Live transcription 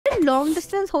long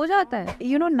distance हो जाता है.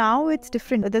 You know, now it's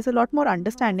different. There's a lot more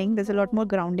understanding. There's a lot more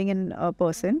grounding in a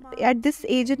person. At this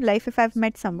age in life, if I've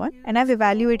met someone and I've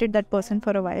evaluated that person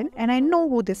for a while and I know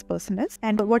who this person is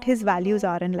and what his values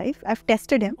are in life, I've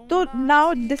tested him. So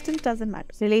now distance doesn't matter.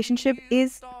 Relationship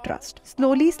is trust.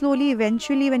 Slowly,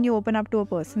 eventually when you open up to a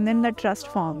person, then that trust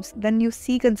forms. Then you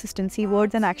see consistency,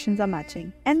 words and actions are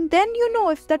matching. And then you know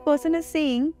if that person is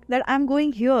saying that I'm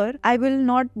going here, I will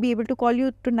not be able to call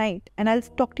you tonight and I'll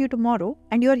talk to you tomorrow,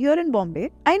 and you're here in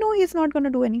Bombay, I know he's not going to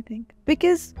do anything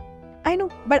because I know.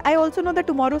 But I also know that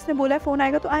tomorrow उसने बोला है phone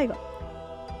आएगा तो आएगा.